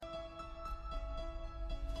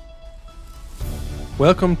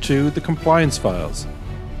Welcome to the Compliance Files,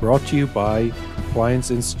 brought to you by Compliance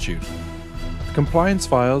Institute. The Compliance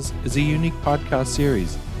Files is a unique podcast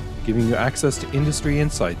series giving you access to industry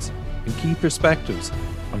insights and key perspectives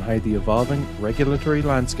on how the evolving regulatory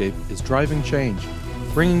landscape is driving change,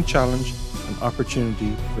 bringing challenge and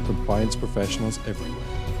opportunity for compliance professionals everywhere.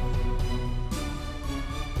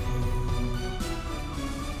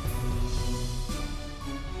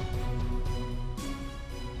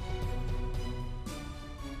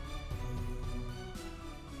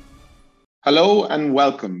 Hello and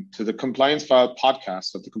welcome to the Compliance File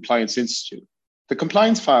podcast of the Compliance Institute. The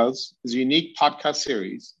Compliance Files is a unique podcast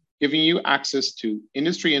series giving you access to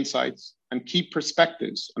industry insights and key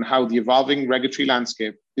perspectives on how the evolving regulatory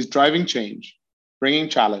landscape is driving change, bringing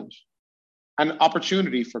challenge, and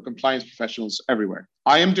opportunity for compliance professionals everywhere.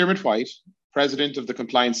 I am Diarmuid Whyte, President of the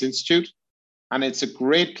Compliance Institute, and it's a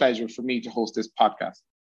great pleasure for me to host this podcast.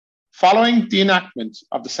 Following the enactment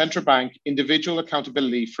of the Central Bank Individual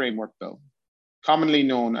Accountability Framework Bill, commonly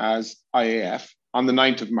known as IAF, on the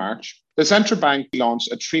 9th of March, the Central Bank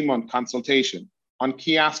launched a 3-month consultation on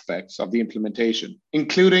key aspects of the implementation,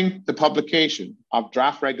 including the publication of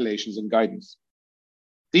draft regulations and guidance.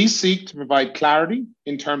 These seek to provide clarity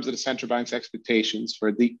in terms of the Central Bank's expectations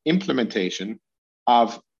for the implementation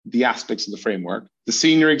of the aspects of the framework, the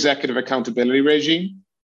senior executive accountability regime,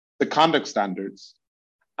 the conduct standards,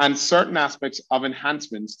 and certain aspects of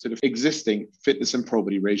enhancements to the existing fitness and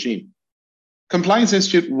probity regime. Compliance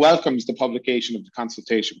Institute welcomes the publication of the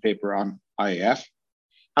consultation paper on IAF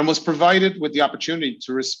and was provided with the opportunity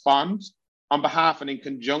to respond on behalf and in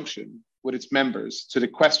conjunction with its members to the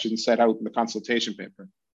questions set out in the consultation paper.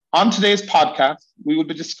 On today's podcast, we will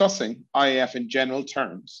be discussing IAF in general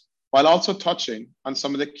terms, while also touching on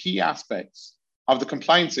some of the key aspects of the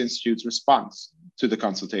Compliance Institute's response to the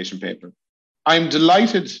consultation paper. I'm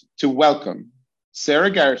delighted to welcome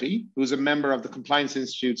Sarah Geraghty, who's a member of the Compliance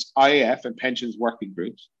Institute's IAF and Pensions Working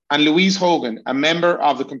Groups, and Louise Hogan, a member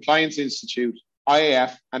of the Compliance Institute,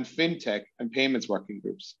 IAF and Fintech and Payments Working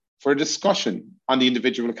Groups, for a discussion on the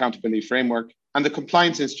Individual Accountability Framework and the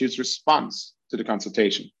Compliance Institute's response to the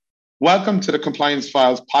consultation. Welcome to the Compliance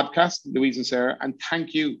Files podcast, Louise and Sarah, and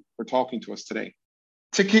thank you for talking to us today.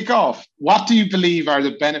 To kick off, what do you believe are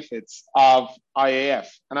the benefits of IAF?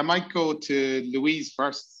 And I might go to Louise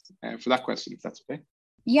first for that question, if that's okay.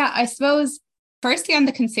 Yeah, I suppose firstly on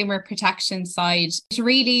the consumer protection side, it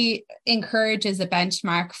really encourages a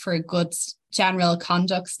benchmark for good general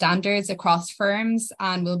conduct standards across firms.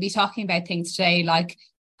 And we'll be talking about things today like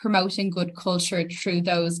promoting good culture through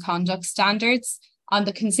those conduct standards. On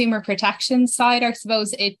the consumer protection side, I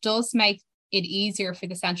suppose it does make it easier for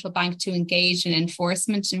the central bank to engage in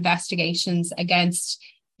enforcement investigations against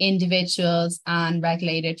individuals and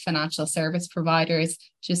regulated financial service providers,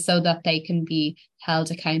 just so that they can be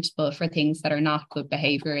held accountable for things that are not good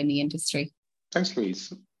behaviour in the industry. Thanks,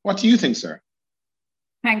 Louise. What do you think, sir?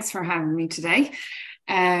 Thanks for having me today.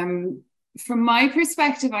 From my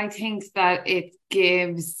perspective, I think that it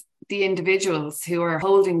gives the individuals who are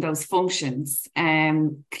holding those functions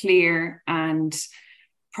clear and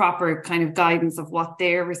proper kind of guidance of what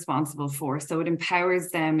they're responsible for. So it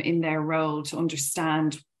empowers them in their role to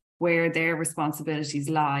understand where their responsibilities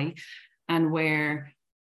lie and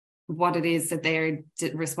what it is that they're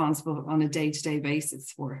responsible on a day-to-day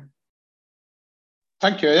basis for.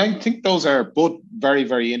 Thank you. I think those are both very,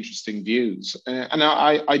 very interesting views. And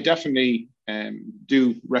I definitely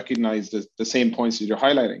do recognize the same points that you're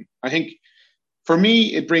highlighting. I think for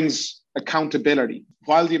me, it brings accountability.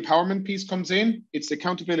 While the empowerment piece comes in, it's the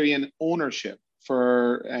accountability and ownership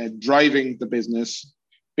for driving the business,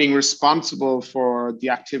 being responsible for the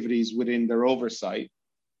activities within their oversight,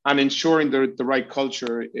 and ensuring the right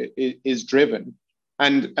culture is driven.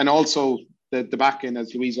 And also the back end,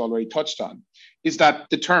 as Louise already touched on, is that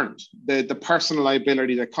deterrent, the personal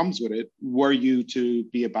liability that comes with it, were you to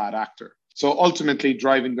be a bad actor. So ultimately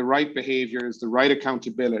driving the right behaviors, the right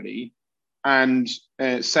accountability, and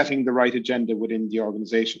setting the right agenda within the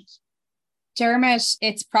organizations. Diarmuid,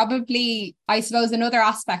 it's probably, I suppose, another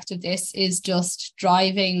aspect of this is just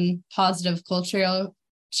driving positive cultural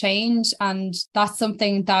change. And that's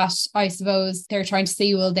something that I suppose they're trying to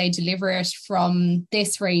see, will they deliver it from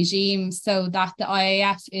this regime, so that the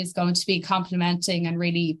IAF is going to be complementing and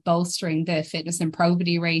really bolstering the fitness and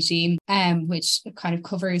probity regime, which kind of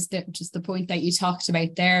covers just the point that you talked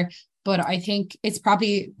about there. But I think it's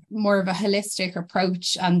probably more of a holistic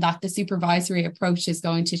approach, and that the supervisory approach is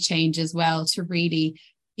going to change as well to really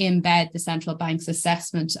embed the central bank's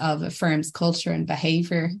assessment of a firm's culture and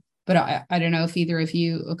behaviour. But I don't know if either of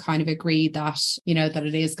you kind of agree that, that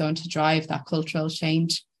it is going to drive that cultural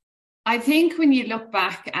change. I think when you look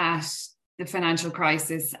back at the financial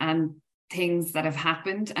crisis and things that have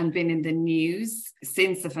happened and been in the news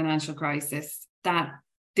since the financial crisis, that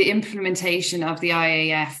the implementation of the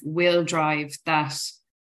IAF will drive that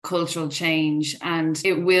cultural change, and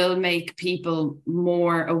it will make people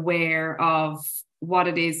more aware of what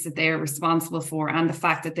it is that they're responsible for and the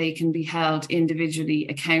fact that they can be held individually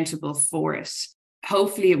accountable for it.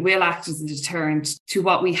 Hopefully it will act as a deterrent to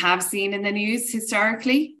what we have seen in the news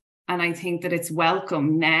historically. And I think that it's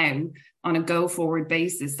welcome now on a go-forward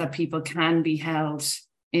basis that people can be held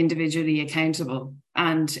individually accountable,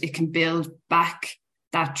 and it can build back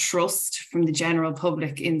that trust from the general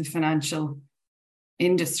public in the financial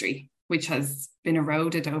industry, which has been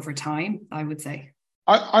eroded over time, I would say.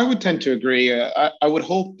 I would tend to agree. I would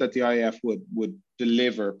hope that the IAF would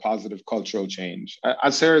deliver positive cultural change.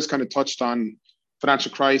 As Sarah's kind of touched on,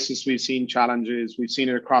 financial crisis, we've seen challenges. We've seen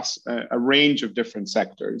it across a range of different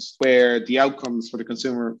sectors where the outcomes for the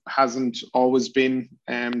consumer hasn't always been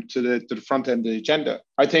to the front end of the agenda.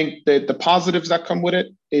 I think that the positives that come with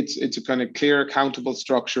it, it's a kind of clear, accountable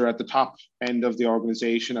structure at the top end of the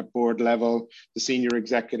organization, at board level, the senior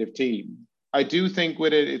executive team. I do think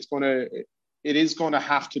with it, it is going to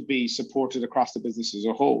have to be supported across the business as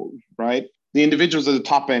a whole, right? The individuals at the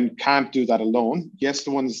top end can't do that alone. Yes,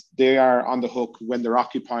 the ones, they are on the hook when they're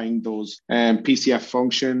occupying those PCF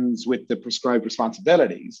functions with the prescribed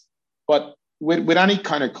responsibilities. But with any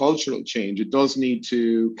kind of cultural change, it does need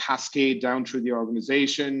to cascade down through the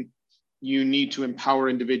organization. You need to empower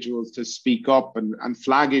individuals to speak up and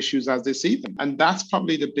flag issues as they see them. And that's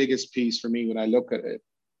probably the biggest piece for me when I look at it,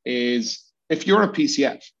 is if you're a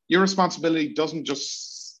PCF, your responsibility doesn't just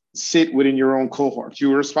sit within your own cohort.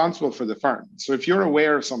 You're responsible for the firm. So if you're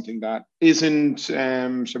aware of something that isn't,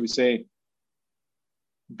 shall we say,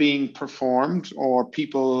 being performed or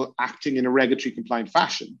people acting in a regulatory compliant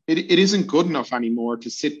fashion, it isn't good enough anymore to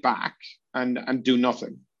sit back and do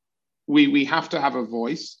nothing. We have to have a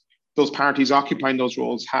voice. Those parties occupying those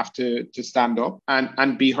roles have to stand up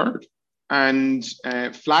and be heard and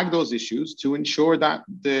flag those issues to ensure that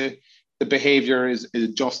the behavior is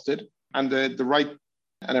adjusted and the right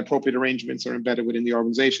and appropriate arrangements are embedded within the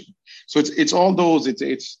organization. So it's all those,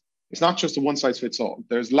 it's not just a one size fits all.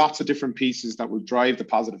 There's lots of different pieces that will drive the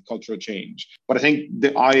positive cultural change. But I think the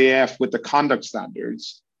IAF with the conduct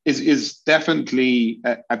standards is definitely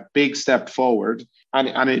a big step forward,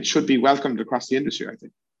 and it should be welcomed across the industry, I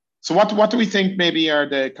think. So what do we think maybe are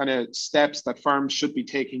the kind of steps that firms should be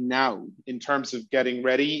taking now in terms of getting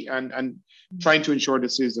ready and trying to ensure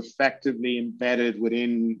this is effectively embedded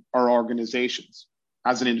within our organizations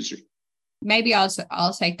as an industry? Maybe I'll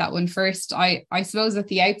take that one first. I suppose at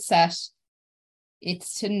the outset,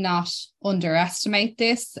 it's to not underestimate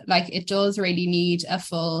this. Like, it does really need a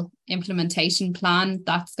full implementation plan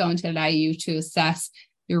that's going to allow you to assess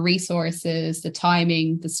your resources, the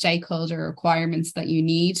timing, the stakeholder requirements that you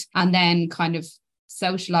need, and then kind of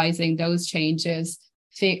socializing those changes,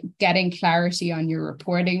 getting clarity on your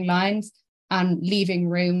reporting lines, and leaving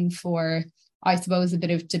room for, I suppose, a bit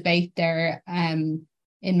of debate there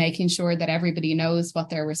in making sure that everybody knows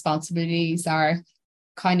what their responsibilities are,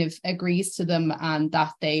 kind of agrees to them, and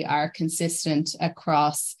that they are consistent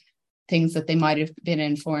across things that they might have been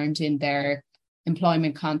informed in their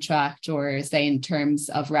employment contract or say in terms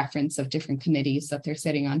of reference of different committees that they're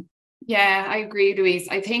sitting on. Yeah, I agree, Louise.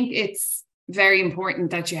 I think it's very important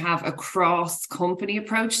that you have a cross-company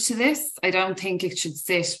approach to this. I don't think it should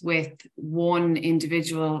sit with one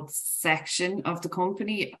individual section of the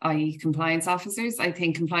company, i.e. compliance officers. I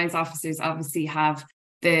think compliance officers obviously have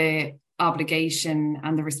the obligation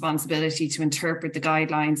and the responsibility to interpret the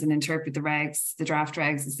guidelines and interpret the regs, the draft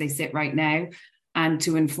regs as they sit right now, and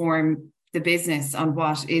to inform the business on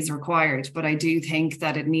what is required. But I do think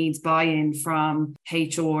that it needs buy-in from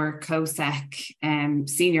HR, COSEC,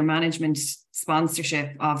 senior management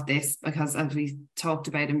sponsorship of this, because as we talked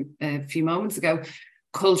about a few moments ago,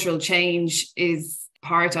 cultural change is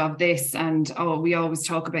part of this. And we always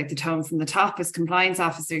talk about the tone from the top as compliance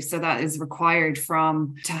officers. So that is required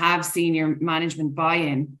to have senior management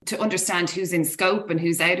buy-in to understand who's in scope and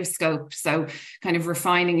who's out of scope. So kind of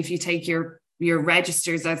refining, if you take your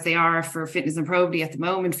registers as they are for fitness and probity at the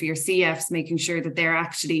moment for your CFs, making sure that they're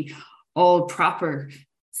actually all proper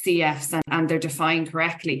CFs and they're defined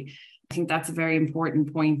correctly. I think that's a very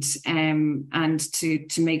important point. And to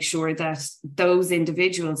make sure that those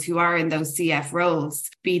individuals who are in those CF roles,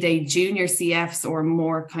 be they junior CFs or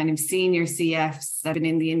more kind of senior CFs that have been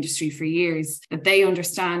in the industry for years, that they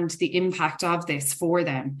understand the impact of this for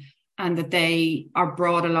them, and that they are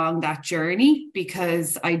brought along that journey,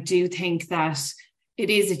 because I do think that it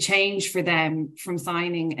is a change for them from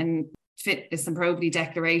signing a fitness and probity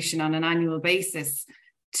declaration on an annual basis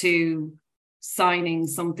to signing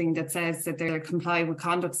something that says that they're complying with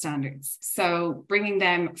conduct standards. So bringing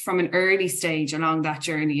them from an early stage along that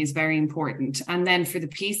journey is very important. And then for the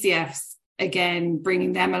PCFs, again,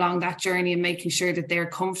 bringing them along that journey and making sure that they're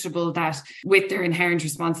comfortable that with their inherent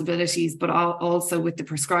responsibilities, but also with the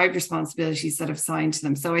prescribed responsibilities that have signed to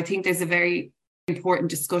them. So I think there's a very important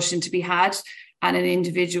discussion to be had at an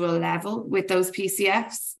individual level with those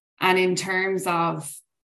PCFs. And in terms of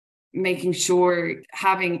making sure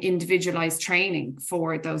having individualized training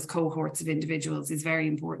for those cohorts of individuals is very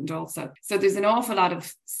important also. So there's an awful lot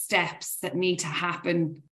of steps that need to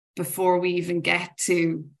happen before we even get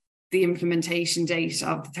to the implementation date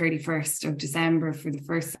of the 31st of December for the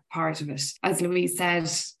first part of it. As Louise said,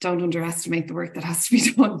 don't underestimate the work that has to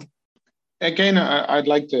be done. Again, I'd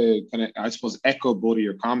like to echo both of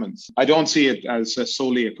your comments. I don't see it as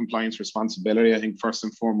solely a compliance responsibility. I think first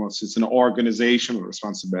and foremost, it's an organizational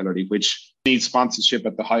responsibility, which needs sponsorship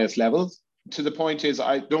at the highest levels. To the point is,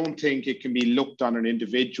 I don't think it can be looked on an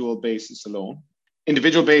individual basis alone.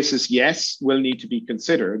 Individual basis, yes, will need to be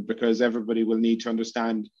considered because everybody will need to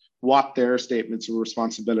understand what their statements of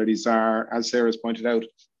responsibilities are. As Sarah's pointed out,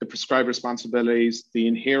 the prescribed responsibilities, the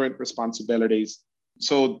inherent responsibilities.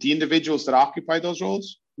 So the individuals that occupy those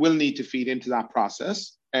roles will need to feed into that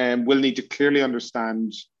process and will need to clearly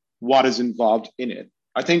understand what is involved in it.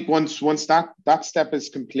 I think once that step is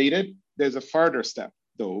completed, there's a further step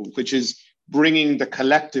though, which is bringing the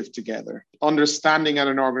collective together, understanding at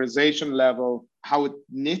an organization level how it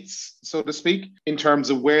knits, so to speak, in terms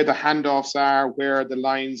of where the handoffs are, where the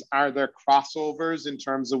lines are, there crossovers in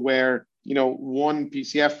terms of where, one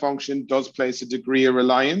PCF function does place a degree of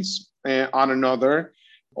reliance on another,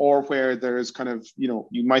 or where there's kind of,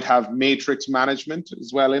 you might have matrix management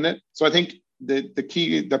as well in it. So I think the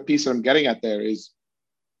piece that I'm getting at there is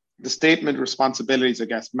the statement responsibilities, I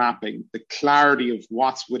guess, mapping, the clarity of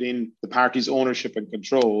what's within the party's ownership and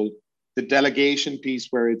control, the delegation piece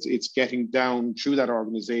where it's getting down through that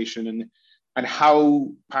organization and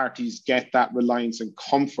how parties get that reliance and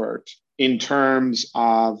comfort in terms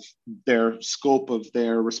of their scope of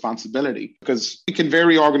their responsibility. Because it can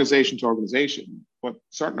vary organization to organization, but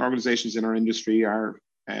certain organizations in our industry are,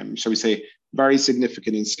 shall we say, very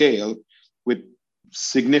significant in scale with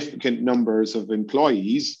significant numbers of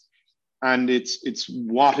employees. And it's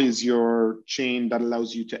what is your chain that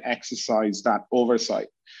allows you to exercise that oversight.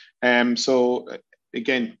 So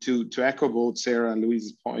again, to echo both Sarah and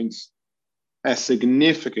Louise's points, a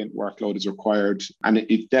significant workload is required, and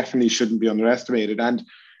it definitely shouldn't be underestimated. And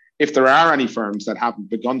if there are any firms that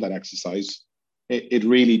haven't begun that exercise, it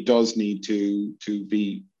really does need to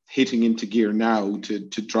be hitting into gear now to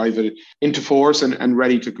drive it into force and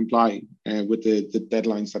ready to comply with the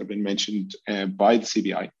deadlines that have been mentioned by the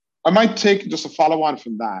CBI. I might take just a follow on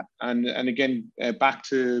from that. And again, back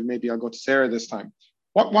to, maybe I'll go to Sarah this time.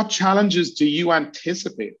 What challenges do you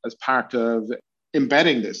anticipate as part of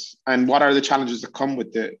embedding this? And what are the challenges that come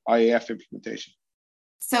with the IAF implementation?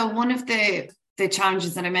 So one of the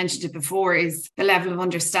challenges, and I mentioned it before, is the level of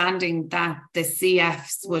understanding that the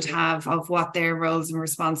CFs would have of what their roles and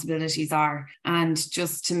responsibilities are, and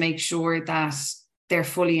just to make sure that they're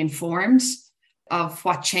fully informed of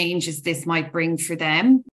what changes this might bring for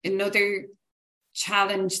them. Another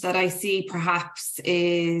challenge that I see perhaps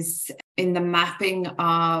is in the mapping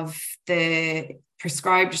of the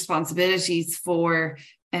prescribed responsibilities for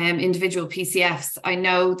individual PCFs. I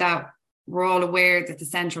know that we're all aware that the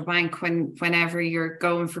central bank, whenever you're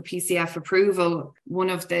going for PCF approval, one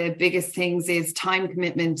of the biggest things is time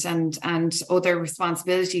commitment and other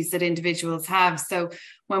responsibilities that individuals have. So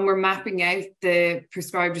when we're mapping out the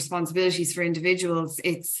prescribed responsibilities for individuals,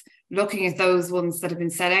 it's looking at those ones that have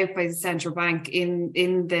been set out by the central bank in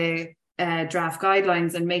the draft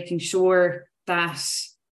guidelines and making sure that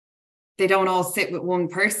they don't all sit with one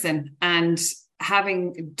person. And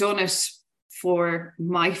having done it for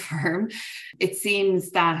my firm, it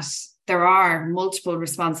seems that there are multiple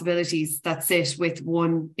responsibilities that sit with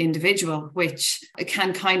one individual, which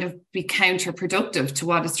can kind of be counterproductive to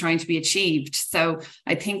what is trying to be achieved. So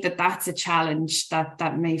I think that that's a challenge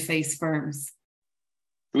that may face firms.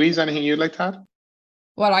 Louise, anything you'd like to add?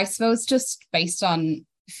 Well, I suppose just based on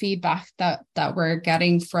feedback that we're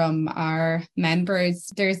getting from our members,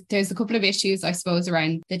 there's a couple of issues, I suppose,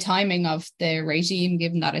 around the timing of the regime,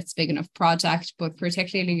 given that it's a big enough project, but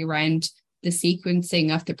particularly around the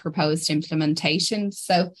sequencing of the proposed implementation.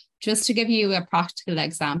 So just to give you a practical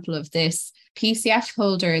example of this, PCF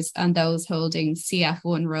holders and those holding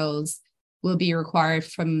CF1 roles will be required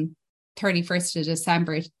from 31st of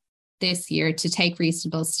December this year to take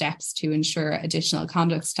reasonable steps to ensure additional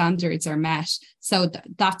conduct standards are met. So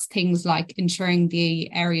that's things like ensuring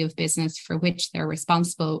the area of business for which they're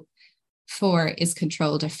responsible for is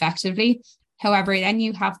controlled effectively. However, then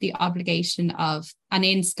you have the obligation of an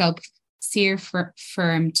in-scope SEER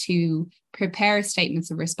firm to prepare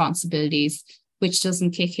statements of responsibilities, which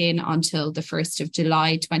doesn't kick in until the 1st of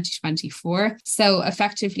July 2024. So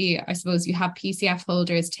effectively, I suppose you have PCF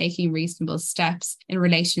holders taking reasonable steps in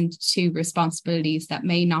relation to responsibilities that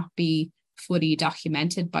may not be fully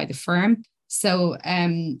documented by the firm. So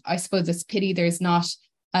I suppose it's a pity there's not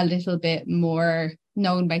a little bit more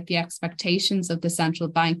known about the expectations of the central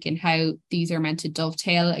bank and how these are meant to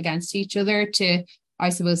dovetail against each other to, I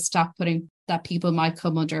suppose, stop putting that people might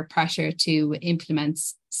come under pressure to implement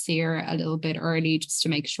SEER a little bit early just to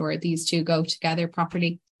make sure these two go together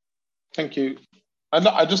properly. Thank you.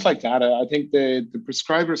 I'd just like to add, I think the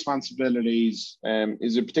prescribed responsibilities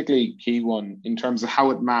is a particularly key one in terms of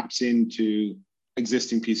how it maps into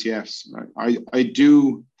existing PCFs. I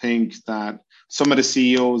do think that some of the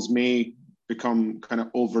CEOs may become kind of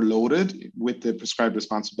overloaded with the prescribed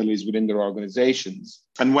responsibilities within their organizations,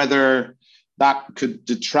 and whether that could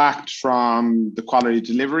detract from the quality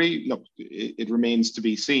delivery, look, it remains to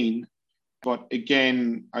be seen. But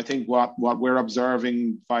again, I think what we're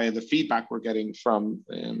observing via the feedback we're getting from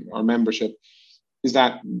our membership is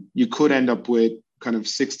that you could end up with kind of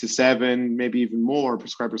 6 to 7, maybe even more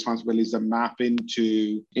prescribed responsibilities that map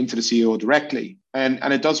into the CEO directly. And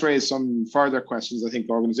it does raise some further questions, I think,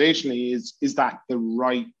 organizationally, is that the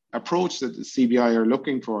right approach that the CBI are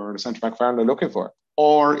looking for, or the Central Bank of Ireland are looking for?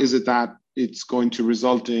 Or is it that it's going to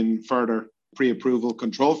result in further pre-approval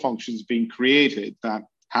control functions being created that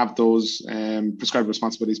have those prescribed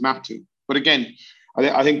responsibilities mapped to? But again,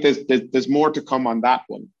 I think there's more to come on that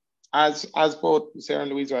one. As both Sarah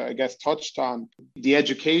and Louise, I guess, touched on, the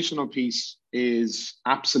educational piece is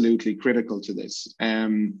absolutely critical to this.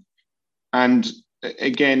 And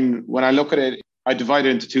again, when I look at it, I divide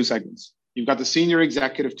it into 2 segments. You've got the senior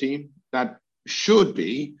executive team that should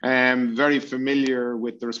be very familiar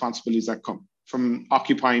with the responsibilities that come from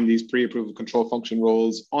occupying these pre-approval control function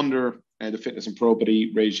roles under the fitness and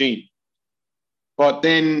probity regime. But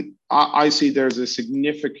then I see there's a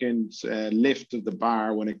significant lift of the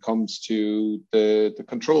bar when it comes to the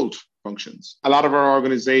controlled functions. A lot of our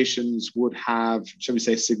organizations would have, shall we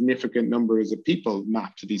say, significant numbers of people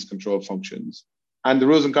mapped to these control functions. And the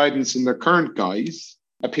rules and guidance in their current guise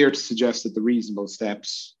appear to suggest that the reasonable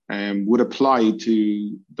steps would apply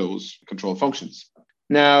to those control functions.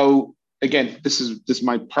 Now, again, this is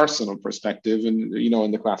my personal perspective, and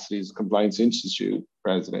in the capacity as Compliance Institute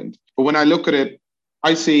president. But when I look at it,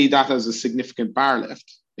 I see that as a significant bar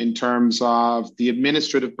lift in terms of the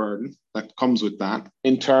administrative burden that comes with that.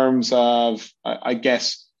 In terms of, I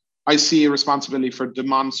guess, I see a responsibility for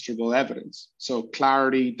demonstrable evidence. So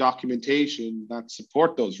clarity, documentation that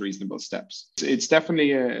support those reasonable steps. It's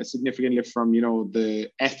definitely a significant lift from, the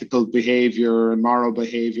ethical behavior and moral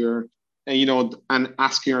behavior, and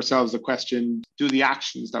asking ourselves the question, do the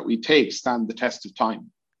actions that we take stand the test of time?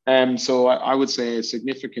 So I would say a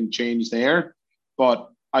significant change there, but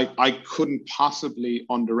I couldn't possibly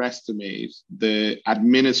underestimate the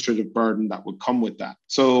administrative burden that would come with that.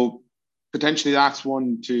 So potentially that's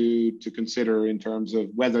one to consider in terms of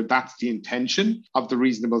whether that's the intention of the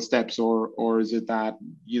reasonable steps, or is it that,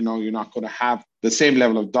 you're not going to have the same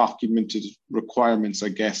level of documented requirements, I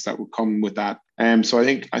guess, that would come with that. So I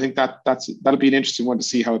think that'll be an interesting one to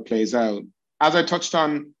see how it plays out. As I touched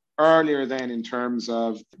on earlier then, in terms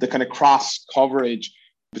of the kind of cross coverage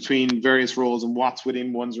between various roles and what's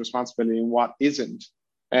within one's responsibility and what isn't.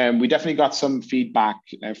 We definitely got some feedback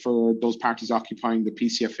for those parties occupying the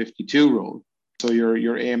PCF 52 role. So your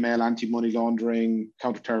AML, anti-money laundering,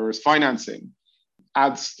 counter-terrorist financing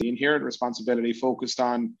adds the inherent responsibility focused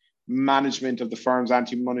on management of the firm's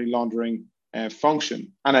anti-money laundering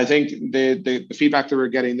function. And I think the feedback that we're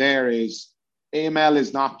getting there is AML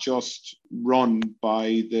is not just run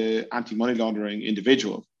by the anti-money laundering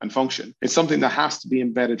individual and function. It's something that has to be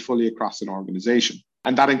embedded fully across an organization.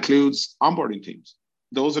 And that includes onboarding teams.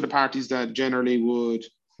 Those are the parties that generally would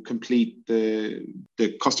complete the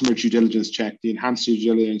customer due diligence check, the enhanced due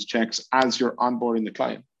diligence checks as you're onboarding the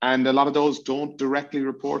client. And a lot of those don't directly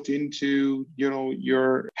report into,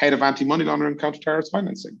 your head of anti-money laundering and counter-terrorist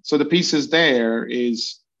financing. So the pieces there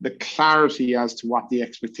is the clarity as to what the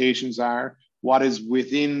expectations are, what is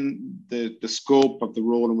within the scope of the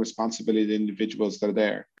role and responsibility of the individuals that are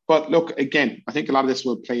there. But look, again, I think a lot of this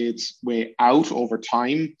will play its way out over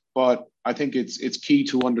time. But I think it's key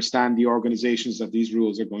to understand the organizations that these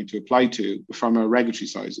rules are going to apply to from a regulatory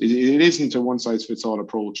side. It isn't a one-size-fits-all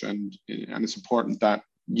approach, and it's important that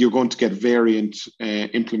you're going to get variant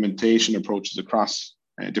implementation approaches across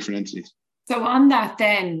different entities. So on that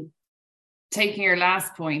then, taking your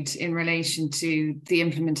last point in relation to the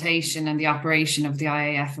implementation and the operation of the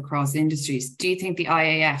IAF across industries, do you think the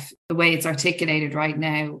IAF, the way it's articulated right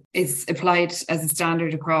now, is applied as a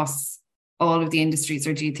standard across all of the industries,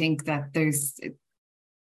 or do you think that there's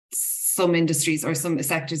some industries or some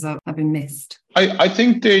sectors that have been missed? I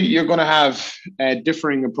think that you're going to have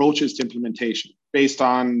differing approaches to implementation based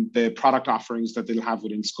on the product offerings that they'll have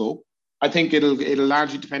within scope. I think it'll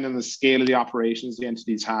largely depend on the scale of the operations the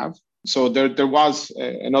entities have. So there was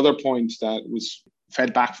another point that was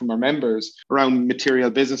fed back from our members around material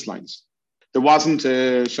business lines. There wasn't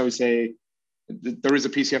shall we say, there is a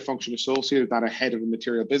PCF function associated with that ahead of a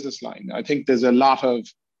material business line. I think there's a lot of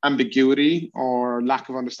ambiguity or lack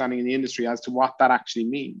of understanding in the industry as to what that actually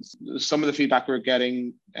means. Some of the feedback we're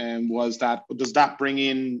getting was that, does that bring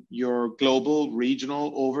in your global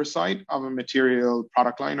regional oversight of a material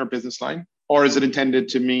product line or business line? Or is it intended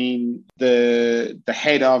to mean the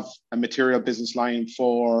head of a material business line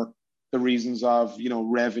for the reasons of,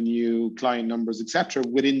 revenue, client numbers, etc.,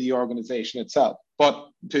 within the organization itself? But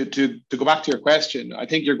to go back to your question, I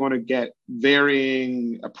think you're going to get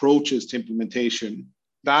varying approaches to implementation.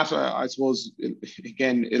 That, I suppose,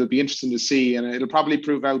 again, it'll be interesting to see, and it'll probably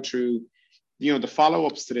prove out through, the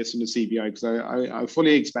follow-ups to this in the CBI, because I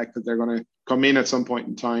fully expect that they're going to come in at some point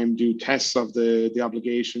in time, do tests of the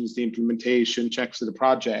obligations, the implementation, checks of the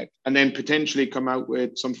project, and then potentially come out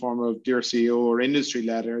with some form of Dear CEO or industry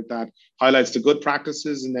letter that highlights the good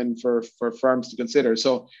practices and then for firms to consider.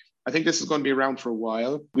 So I think this is going to be around for a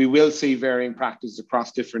while. We will see varying practices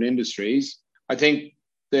across different industries. I think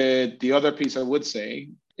the other piece I would say,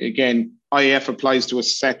 again, IAF applies to a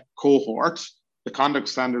set cohort. The conduct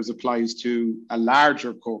standards applies to a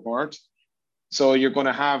larger cohort. So you're going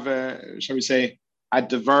to have, shall we say, a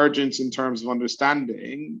divergence in terms of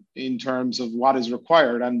understanding, in terms of what is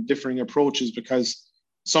required and differing approaches, because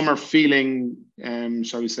some are feeling,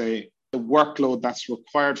 shall we say, the workload that's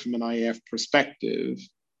required from an IAF perspective,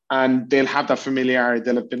 and they'll have that familiarity,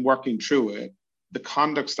 they'll have been working through it. The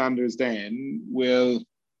conduct standards then will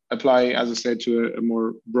apply, as I said, to a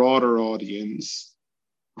more broader audience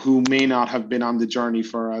who may not have been on the journey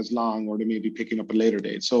for as long, or they may be picking up a later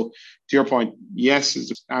date. So to your point, yes, is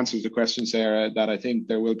the answer to the question, Sarah, that I think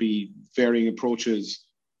there will be varying approaches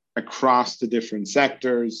across the different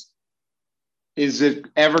sectors. Is it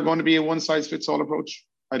ever going to be a one-size-fits-all approach?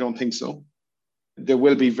 I don't think so. There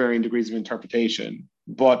will be varying degrees of interpretation,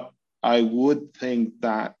 but I would think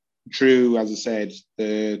that through, as I said,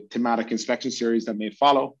 the thematic inspection series that may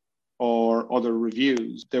follow, or other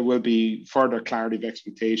reviews, there will be further clarity of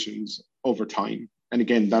expectations over time. And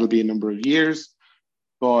again, that'll be a number of years,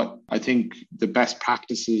 but I think the best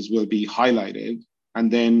practices will be highlighted, and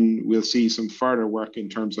then we'll see some further work in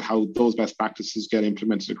terms of how those best practices get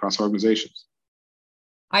implemented across organizations.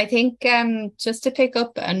 I think just to pick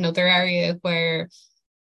up another area where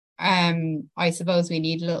I suppose we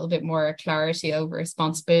need a little bit more clarity over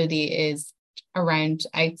responsibility is around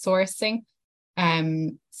outsourcing.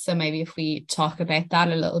 So maybe if we talk about that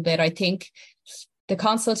a little bit, I think the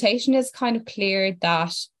consultation is kind of clear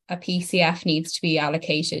that a PCF needs to be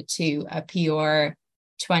allocated to a PR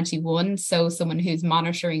 21, so someone who's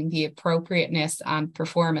monitoring the appropriateness and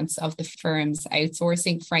performance of the firm's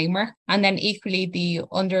outsourcing framework. And then equally, the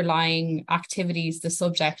underlying activities, the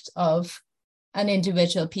subject of an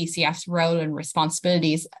individual PCF's role and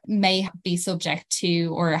responsibilities may be subject to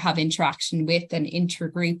or have interaction with an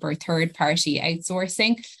intergroup or third-party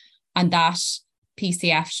outsourcing, and that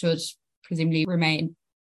PCF should presumably remain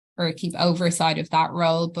or keep oversight of that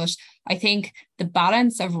role. But I think the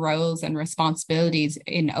balance of roles and responsibilities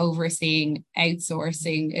in overseeing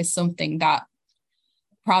outsourcing is something that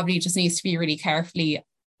probably just needs to be really carefully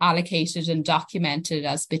allocated and documented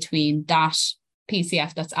as between that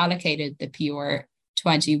PCF that's allocated the PR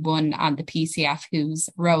 21 and the PCF whose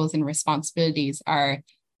roles and responsibilities are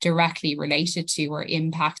directly related to or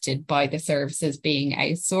impacted by the services being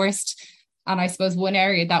outsourced. And I suppose one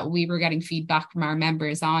area that we were getting feedback from our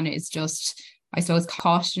members on is just, I suppose,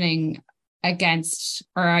 cautioning against,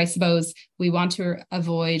 or I suppose we want to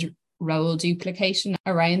avoid role duplication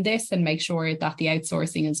around this and make sure that the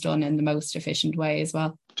outsourcing is done in the most efficient way as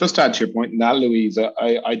well. Just to add to your point in that, Louise,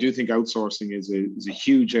 I do think outsourcing is a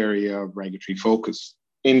huge area of regulatory focus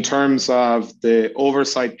in terms of the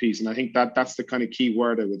oversight piece. And I think that's the kind of key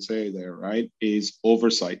word I would say there, right, is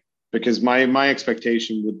oversight. Because my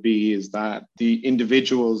expectation would be is that the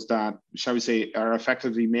individuals that, shall we say, are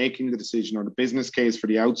effectively making the decision or the business case for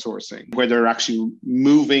the outsourcing, where they're actually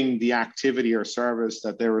moving the activity or service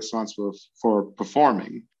that they're responsible for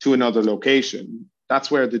performing to another location, that's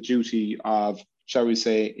where the duty of, shall we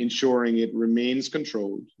say, ensuring it remains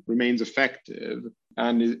controlled, remains effective,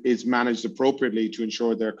 and is managed appropriately to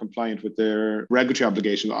ensure they're compliant with their regulatory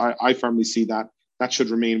obligations. I firmly see that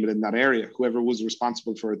should remain within that area, whoever was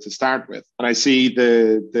responsible for it to start with. And I see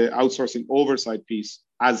the outsourcing oversight piece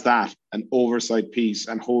as that, an oversight piece,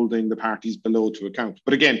 and holding the parties below to account.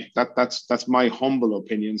 But again, that's my humble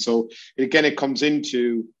opinion. So again, it comes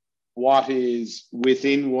into what is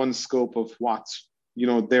within one scope of what's,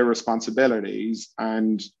 their responsibilities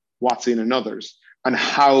and what's in another's, and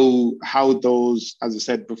how those, as I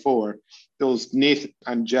said before, those knit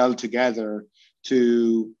and gel together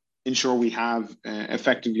to ensure we have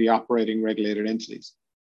effectively operating regulated entities.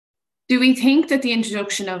 Do we think that the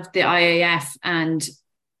introduction of the IAF and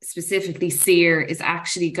specifically SEER is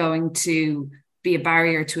actually going to be a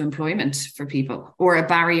barrier to employment for people or a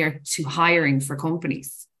barrier to hiring for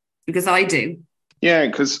companies? Because I do. Yeah,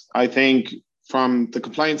 because I think from the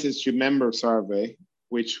Compliance Institute member survey,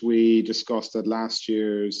 which we discussed at last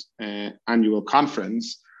year's annual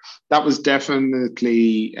conference, that was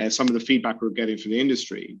definitely some of the feedback we're getting from the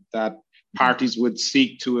industry, that parties would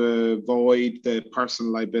seek to avoid the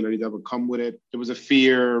personal liability that would come with it. There was a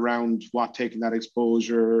fear around what taking that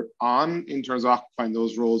exposure on in terms of occupying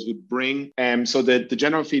those roles would bring. So the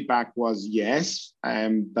general feedback was yes,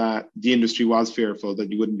 that the industry was fearful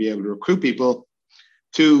that you wouldn't be able to recruit people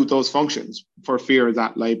to those functions for fear of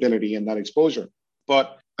that liability and that exposure.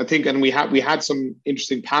 But I think, and we had some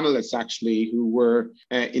interesting panelists actually who were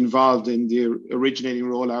involved in the originating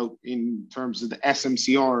rollout in terms of the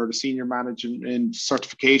SMCR, or the Senior Management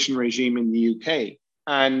Certification Regime in the UK.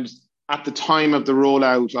 And at the time of the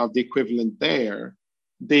rollout of the equivalent there,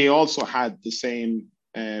 they also had the same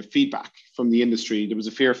feedback from the industry. There was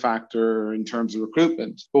a fear factor in terms of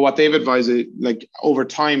recruitment. But what they've advised, like over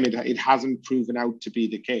time, it hasn't proven out to be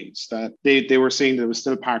the case. That they were saying there were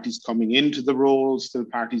still parties coming into the roles, still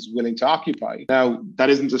parties willing to occupy. Now, that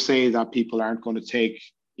isn't to say that people aren't going to take,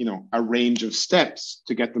 a range of steps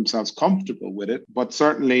to get themselves comfortable with it. But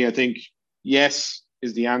certainly, I think, yes,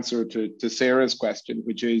 is the answer to Sarah's question,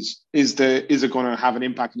 which is it going to have an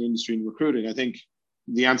impact in the industry and recruiting? I think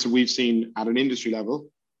the answer we've seen at an industry level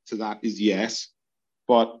to that is yes,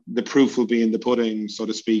 but the proof will be in the pudding, so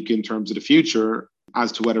to speak, in terms of the future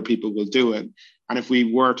as to whether people will do it. And if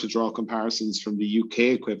we were to draw comparisons from the UK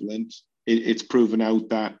equivalent, it's proven out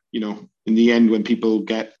that, in the end, when people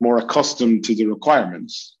get more accustomed to the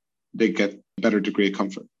requirements, they get a better degree of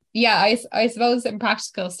comfort. Yeah, I suppose in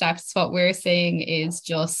practical steps, what we're seeing is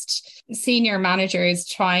just senior managers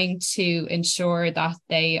trying to ensure that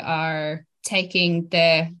they are taking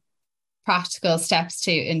the practical steps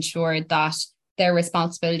to ensure that their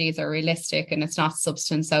responsibilities are realistic and it's not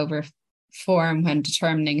substance over form when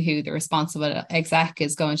determining who the responsible exec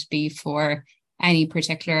is going to be for any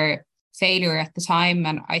particular failure at the time.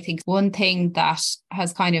 And I think one thing that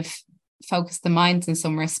has kind of focused the minds in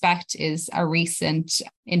some respect is a recent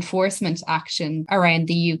enforcement action around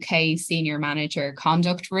the UK senior manager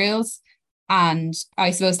conduct rules. And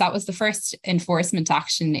I suppose that was the first enforcement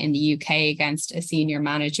action in the UK against a senior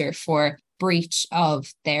manager for breach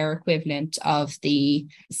of their equivalent of the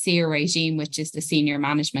SEER regime, which is the Senior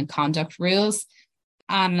Management Conduct Rules.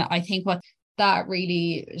 And I think what that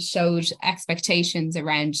really showed expectations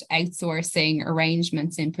around outsourcing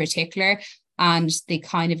arrangements in particular, and the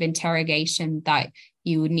kind of interrogation that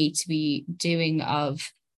you would need to be doing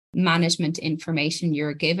of management information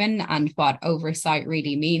you're given and what oversight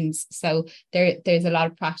really means. So there's a lot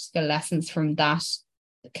of practical lessons from that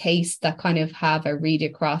case that kind of have a read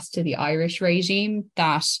across to the Irish regime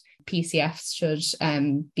that PCFs should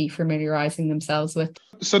be familiarising themselves with.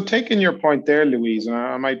 So taking your point there, Louise, and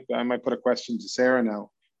I might put a question to Sarah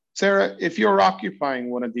now. Sarah, if you're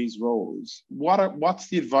occupying one of these roles, what's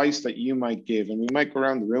the advice that you might give? And we might go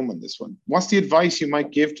around the room on this one. What's the advice you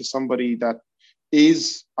might give to somebody that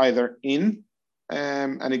is either in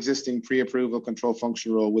an existing pre-approval control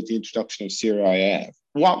function role with the introduction of SEER-IAF?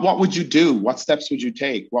 What would you do? What steps would you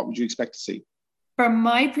take? What would you expect to see? From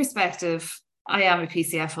my perspective, I am a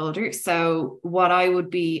PCF holder. So what I would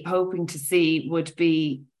be hoping to see would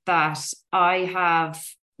be that I have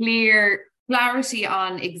clarity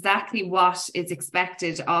on exactly what is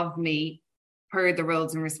expected of me per the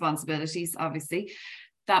roles and responsibilities, obviously,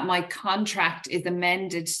 that my contract is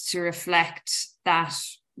amended to reflect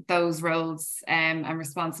those roles and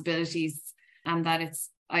responsibilities, and that it's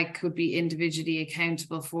I could be individually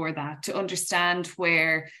accountable for that, to understand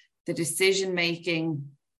where the decision making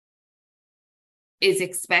is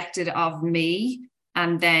expected of me,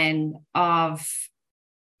 and then of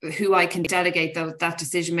who I can delegate that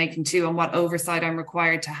decision making to, and what oversight I'm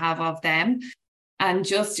required to have of them. And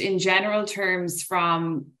just in general terms,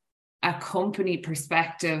 from a company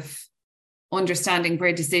perspective, understanding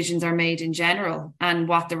where decisions are made in general and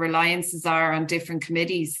what the reliances are on different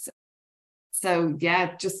committees. So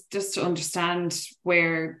yeah, just to understand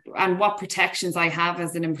where and what protections I have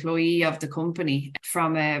as an employee of the company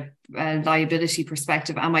from a liability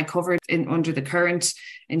perspective. Am I covered under the current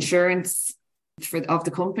insurance of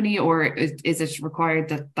the company, or is it required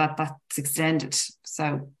that that's extended?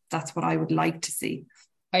 So that's what I would like to see.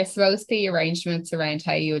 I suppose the arrangements around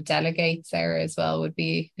how you would delegate, Sarah, as well would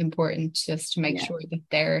be important, just to make sure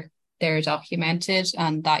that they're documented,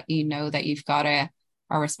 and that you know that you've got a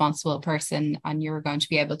responsible person and you're going to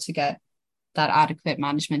be able to get that adequate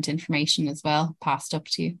management information as well passed up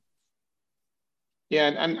to you. Yeah,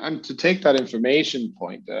 and to take that information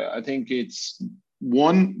point, I think it's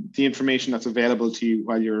one, the information that's available to you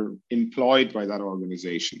while you're employed by that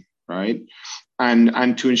organization, right?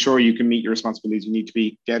 And to ensure you can meet your responsibilities, you need to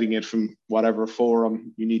be getting it from whatever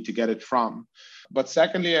forum you need to get it from. But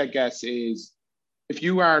secondly, I guess, is if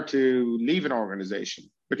you are to leave an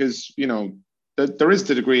organization, because, you know, there is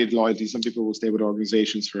the degree of loyalty. Some people will stay with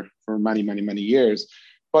organizations for many, many, many years.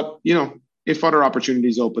 But, you know, if other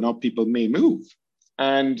opportunities open up, people may move.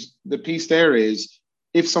 And the piece there is,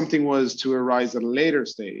 if something was to arise at a later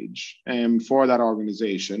stage for that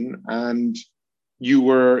organization, and you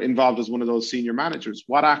were involved as one of those senior managers,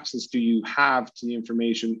 what access do you have to the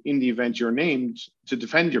information in the event you're named to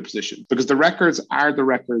defend your position? Because the records are the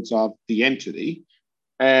records of the entity.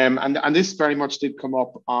 And this very much did come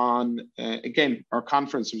up on, again, our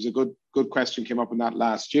conference. There was a good question came up on that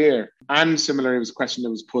last year. And similarly, it was a question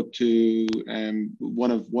that was put to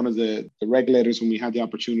one of the regulators when we had the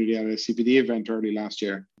opportunity at a CPD event early last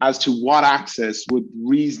year, as to what access would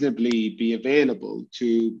reasonably be available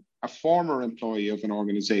to a former employee of an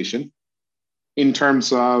organization in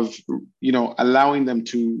terms of, you know, allowing them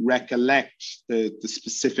to recollect the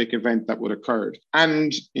specific event that would occur.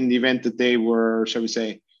 And in the event that they were, shall we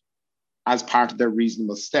say, as part of their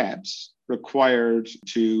reasonable steps, required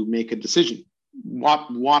to make a decision.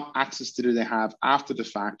 What access do they have after the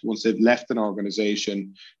fact, once they've left an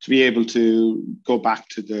organization, to be able to go back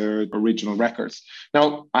to their original records?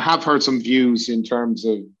 Now, I have heard some views in terms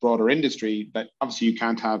of broader industry that obviously you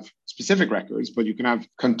can't have specific records, but you can have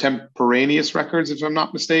contemporaneous records, if I'm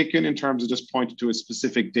not mistaken, in terms of just pointing to a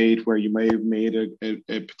specific date where you may have made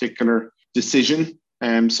a particular decision.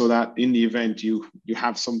 So that in the event you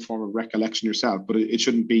have some form of recollection yourself, but it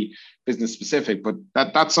shouldn't be business specific. But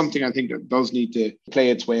that's something I think that does need to play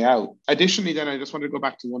its way out. Additionally, then I just want to go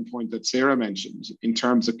back to one point that Sarah mentioned in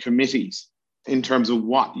terms of committees, in terms of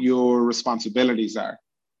what your responsibilities are.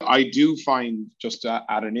 I do find just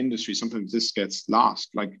at an industry, sometimes this gets lost.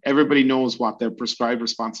 Like, everybody knows what their prescribed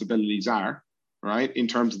responsibilities are, right? In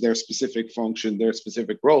terms of their specific function, their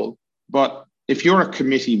specific role. But if you're a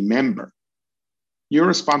committee member, your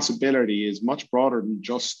responsibility is much broader than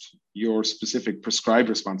just your specific prescribed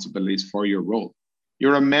responsibilities for your role.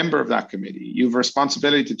 You're a member of that committee. You have a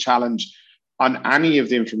responsibility to challenge on any of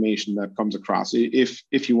the information that comes across.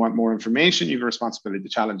 If you want more information, you have a responsibility to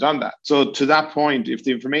challenge on that. So to that point, if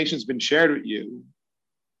the information has been shared with you,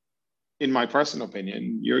 in my personal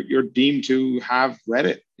opinion, you're deemed to have read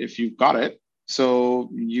it if you've got it. So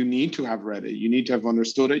you need to have read it. You need to have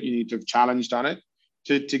understood it. You need to have challenged on it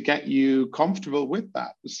to get you comfortable with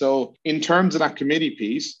that. So in terms of that committee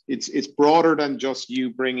piece, it's broader than just you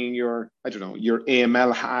bringing your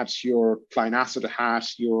AML hat, your client asset hat,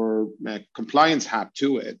 your compliance hat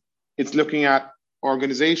to it. It's looking at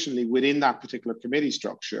organizationally within that particular committee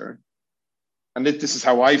structure. And this is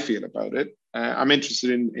how I feel about it. I'm interested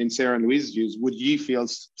in Sarah and Louise's views. Would you feel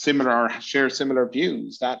similar or share similar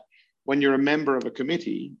views that when you're a member of a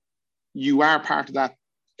committee, you are part of that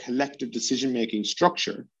collective decision-making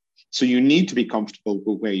structure? So you need to be comfortable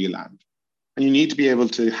with where you land. And you need to be able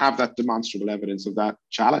to have that demonstrable evidence of that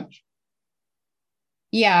challenge.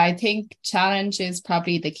 Yeah, I think challenge is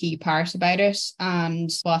probably the key part about it. And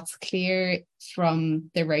what's clear from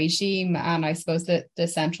the regime, and I suppose that the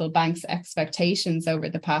central bank's expectations over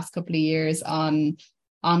the past couple of years on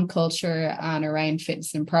culture and around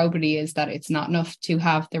fitness and probity, is that it's not enough to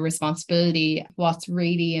have the responsibility. What's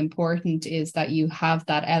really important is that you have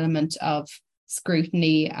that element of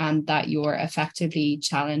scrutiny and that you're effectively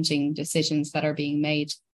challenging decisions that are being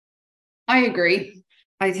made. I agree.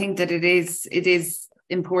 I think that it is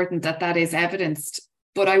important that is evidenced.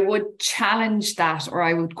 But I would challenge that, or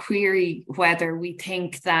I would query whether we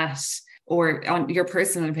think that, or on your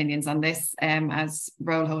personal opinions on this as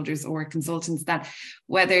role holders or consultants, that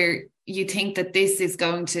whether you think that this is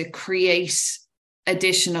going to create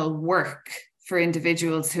additional work for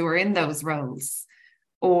individuals who are in those roles,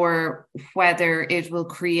 or whether it will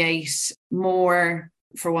create more,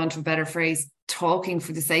 for want of a better phrase, talking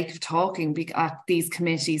for the sake of talking at these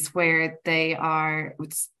committees where they are,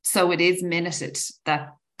 so it is minuted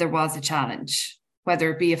that there was a challenge,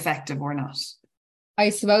 whether it be effective or not. I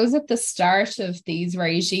suppose at the start of these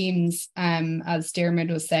regimes, as Diarmuid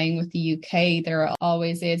was saying with the UK, there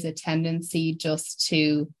always is a tendency just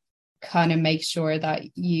to kind of make sure that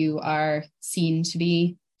you are seen to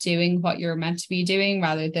be doing what you're meant to be doing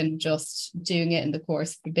rather than just doing it in the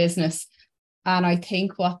course of the business. And I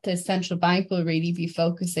think what the central bank will really be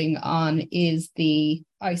focusing on is the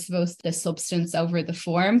substance over the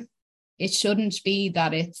form. It shouldn't be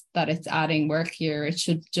that it's adding work here. It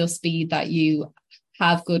should just be that you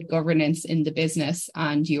have good governance in the business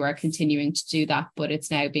and you are continuing to do that, but it's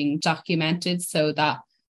now being documented so that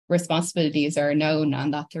responsibilities are known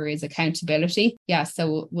and that there is accountability. Yeah,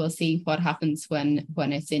 so we'll see what happens when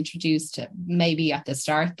it's introduced. Maybe at the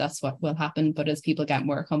start, that's what will happen, but as people get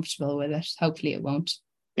more comfortable with it, hopefully it won't.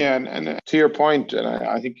 Yeah, and to your point, and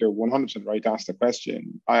I think you're 100% right to ask the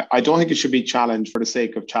question, I don't think it should be challenged for the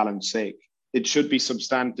sake of challenge sake. It should be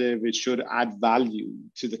substantive. It should add value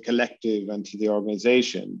to the collective and to the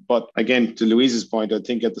organization. But again, to Louise's point, I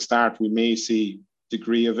think at the start we may see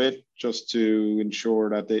degree of it just to ensure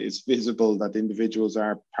that it's visible that individuals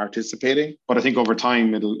are participating. But I think over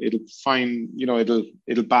time it'll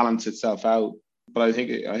balance itself out. But I think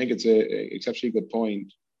it's a exceptionally good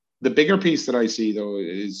point. The bigger piece that I see though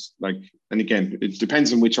is and again, it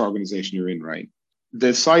depends on which organization you're in, right?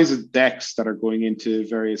 The size of decks that are going into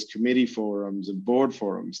various committee forums and board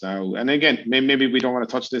forums now, and again, maybe we don't want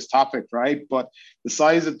to touch this topic, right? But the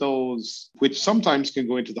size of those, which sometimes can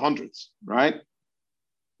go into the hundreds, right?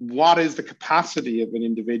 What is the capacity of an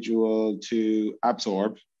individual to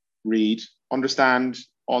absorb, read, understand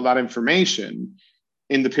all that information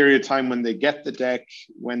in the period of time when they get the deck,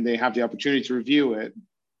 when they have the opportunity to review it,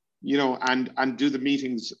 and do the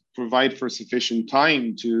meetings provide for sufficient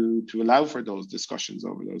time to allow for those discussions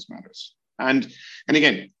over those matters? And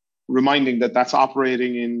again, reminding that that's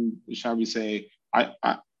operating in, shall we say,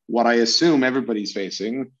 what I assume everybody's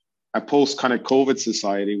facing, a post kind of COVID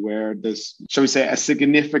society where there's, shall we say, a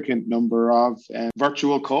significant number of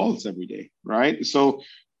virtual calls every day, right? So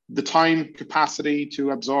the time capacity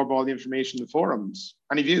to absorb all the information in the forums.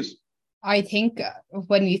 Any views? I think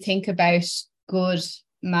when you think about good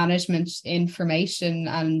management information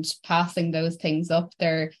and passing those things up,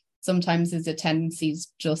 there sometimes is a tendency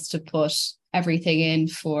just to put everything in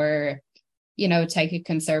for, take a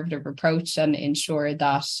conservative approach and ensure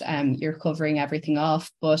that you're covering everything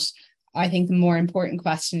off. But I think the more important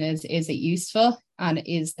question is it useful, and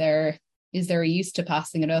is there a use to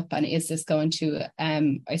passing it up, and is this going to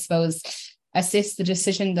assist the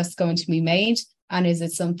decision that's going to be made? And is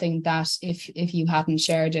it something that if you hadn't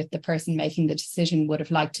shared it, the person making the decision would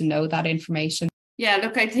have liked to know that information? Yeah,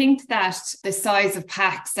 look, I think that the size of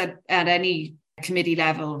packs at any committee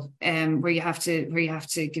level, where you have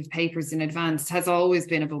to give papers in advance, has always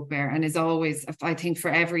been a bugbear, and is always, I think, for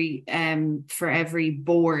every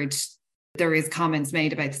board, there is comments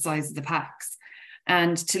made about the size of the packs.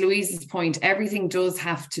 And to Louise's point, everything does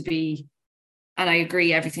have to be, and I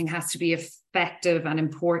agree, everything has to be effective and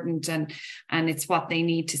important, and it's what they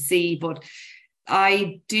need to see. But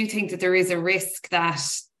I do think that there is a risk that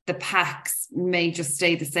the packs may just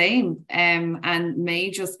stay the same, and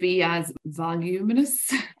may just be as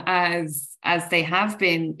voluminous as they have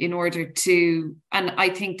been, in order to, and I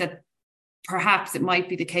think that perhaps it might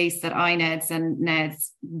be the case that INEDs and NEDs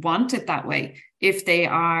want it that way, if they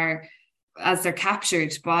are, as they're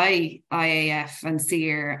captured by IAF and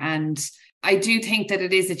SEER. And I do think that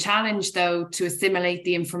it is a challenge, though, to assimilate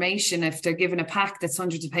the information. If they're given a pack that's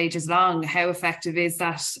hundreds of pages long, how effective is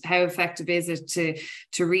that? How effective is it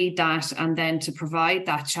to read that and then to provide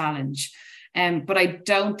that challenge? But I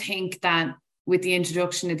don't think that with the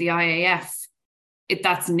introduction of the IAF,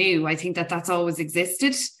 that's new. I think that that's always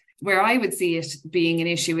existed. Where I would see it being an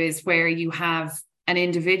issue is where you have an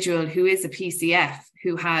individual who is a PCF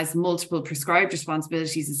who has multiple prescribed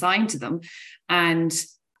responsibilities assigned to them, and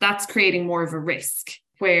that's creating more of a risk,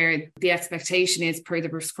 where the expectation is, per the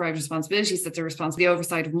prescribed responsibilities, that they're responsible for the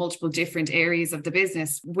oversight of multiple different areas of the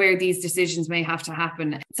business where these decisions may have to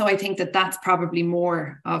happen. So I think that that's probably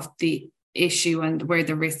more of the issue and where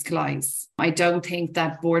the risk lies. I don't think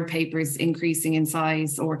that board papers increasing in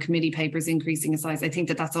size or committee papers increasing in size. I think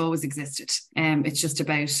that that's always existed. It's just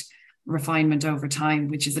about refinement over time,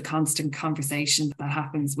 which is a constant conversation that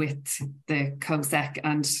happens with the COSEC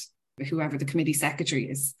and whoever the committee secretary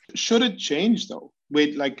is. Should it change though?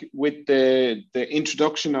 With the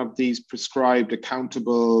introduction of these prescribed,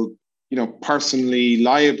 accountable, personally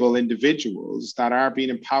liable individuals that are being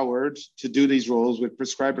empowered to do these roles with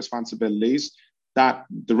prescribed responsibilities, that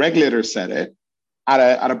the regulator said it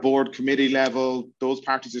at a board committee level, those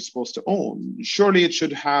parties are supposed to own. Surely it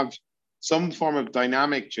should have some form of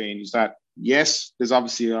dynamic change that, yes, there's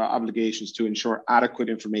obviously obligations to ensure adequate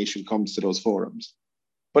information comes to those forums.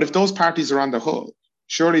 But if those parties are on the hook,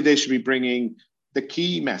 surely they should be bringing the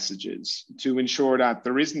key messages to ensure that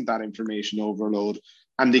there isn't that information overload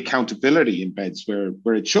and the accountability embeds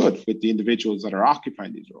where it should with the individuals that are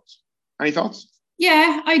occupying these roles. Any thoughts?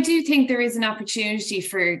 Yeah, I do think there is an opportunity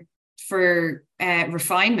for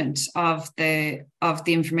refinement of the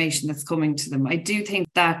information that's coming to them. I do think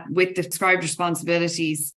that with the prescribed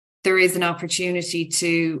responsibilities, there is an opportunity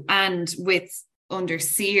to, and with under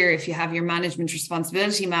SEER, if you have your management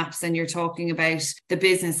responsibility maps and you're talking about the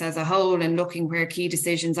business as a whole and looking where key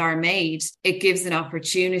decisions are made, it gives an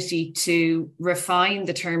opportunity to refine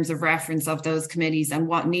the terms of reference of those committees and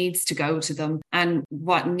what needs to go to them and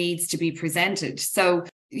what needs to be presented. So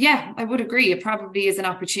yeah, I would agree. It probably is an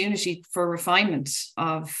opportunity for refinement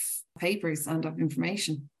of papers and of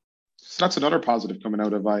information. So that's another positive coming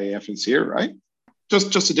out of IAF and SEER, right?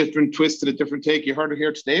 Just a different twist and a different take. You heard it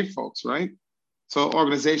here today, folks, right? So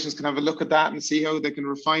organizations can have a look at that and see how they can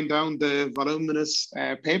refine down the voluminous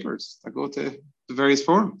papers that go to the various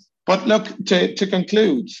forums. But look, to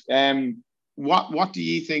conclude, what do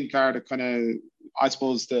you think are the kind of, I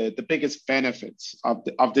suppose, the biggest benefits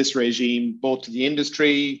of this regime, both to the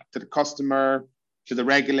industry, to the customer, to the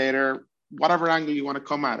regulator, whatever angle you want to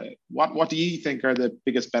come at it? What do you think are the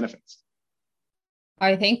biggest benefits?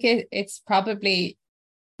 I think it's probably,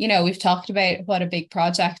 we've talked about what a big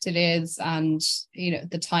project it is and,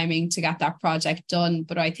 the timing to get that project done.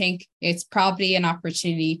 But I think it's probably an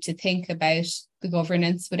opportunity to think about the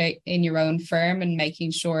governance in your own firm and making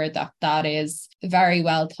sure that that is very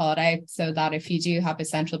well thought out so that if you do have a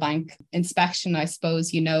central bank inspection, I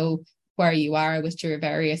suppose, where you are with your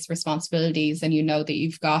various responsibilities and that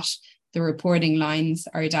you've got the reporting lines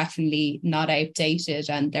are definitely not outdated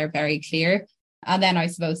and they're very clear. And then I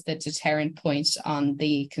suppose the deterrent point on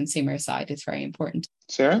the consumer side is very important.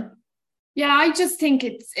 Sarah? Yeah, I just think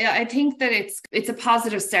I think that it's a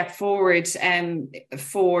positive step forward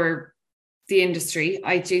for the industry.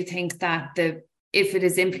 I do think that if it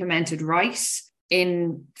is implemented right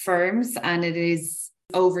in firms and it is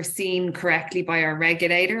overseen correctly by our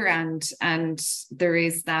regulator and there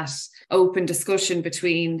is that open discussion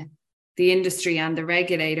between the industry and the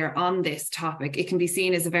regulator on this topic, it can be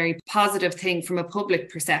seen as a very positive thing from a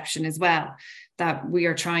public perception as well, that we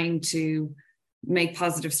are trying to make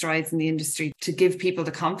positive strides in the industry to give people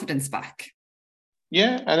the confidence back.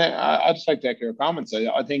 Yeah, and I'd just like to echo your comments.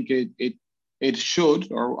 I think it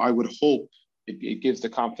should, or I would hope it gives the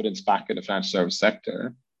confidence back in the financial service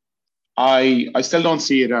sector. I still don't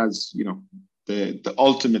see it as, the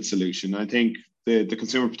ultimate solution. I think the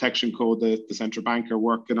Consumer Protection Code, the central bank are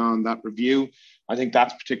working on that review. I think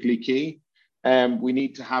that's particularly key. We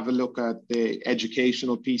need to have a look at the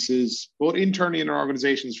educational pieces, both internally in our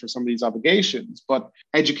organizations for some of these obligations, but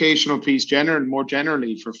educational piece more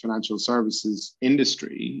generally for financial services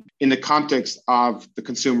industry in the context of the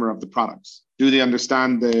consumer of the products. Do they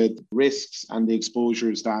understand the risks and the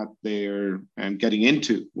exposures that they're getting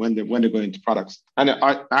into when they're going into products? And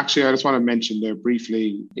I just want to mention there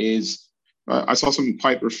briefly is I saw something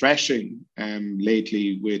quite refreshing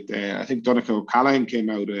lately with, I think Donnacha O'Callaghan came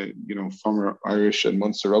out, former Irish and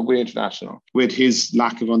Munster Rugby International, with his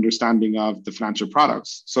lack of understanding of the financial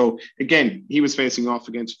products. So again, he was facing off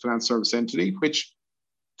against a financial service entity, which,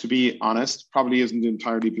 to be honest, probably isn't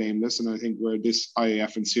entirely blameless. And I think where this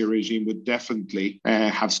IAF and SEER regime would definitely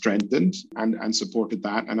have strengthened and supported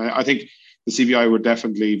that. And I think the CBI were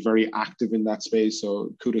definitely very active in that space,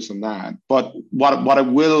 so kudos on that. But what it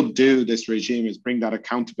will do, this regime, is bring that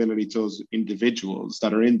accountability to those individuals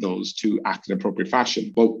that are in those to act in appropriate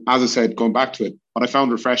fashion. But as I said, going back to it, what I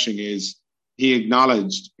found refreshing is he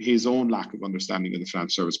acknowledged his own lack of understanding of the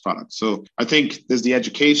financial service product. So I think there's the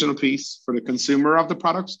educational piece for the consumer of the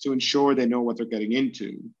products to ensure they know what they're getting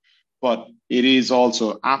into. But it is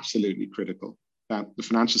also absolutely critical that the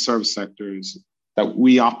financial service sectors that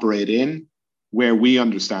we operate in where we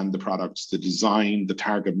understand the products, the design, the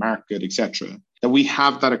target market, etc., that we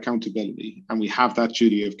have that accountability and we have that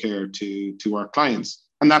duty of care to our clients.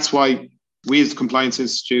 And that's why we as the Compliance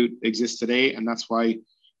Institute exist today, and that's why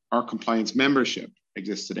our compliance membership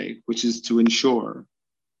exists today, which is to ensure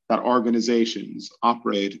that organizations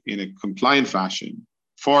operate in a compliant fashion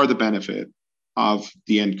for the benefit of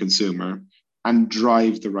the end consumer and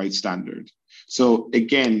drive the right standard. So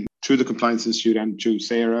again, through the Compliance Institute and through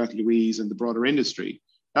Sarah, Louise, and the broader industry,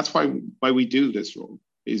 that's why we do this role,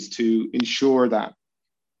 is to ensure that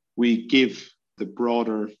we give the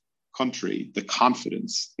broader country the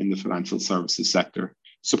confidence in the financial services sector,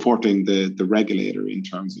 supporting the regulator in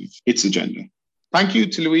terms of its agenda. Thank you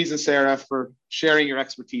to Louise and Sarah for sharing your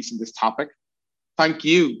expertise in this topic. Thank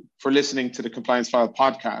you for listening to the Compliance File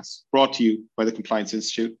podcast brought to you by the Compliance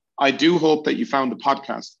Institute. I do hope that you found the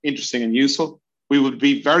podcast interesting and useful. We would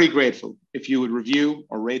be very grateful if you would review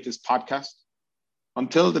or rate this podcast.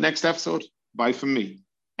 Until the next episode, bye from me.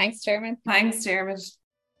 Thanks, Diarmuid. Thanks, Diarmuid.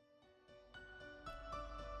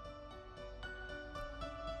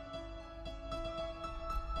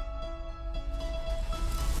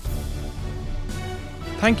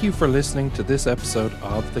 Thank you for listening to this episode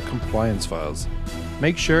of The Compliance Files.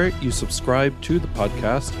 Make sure you subscribe to the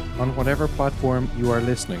podcast on whatever platform you are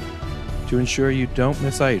listening to ensure you don't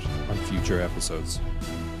miss out on future episodes.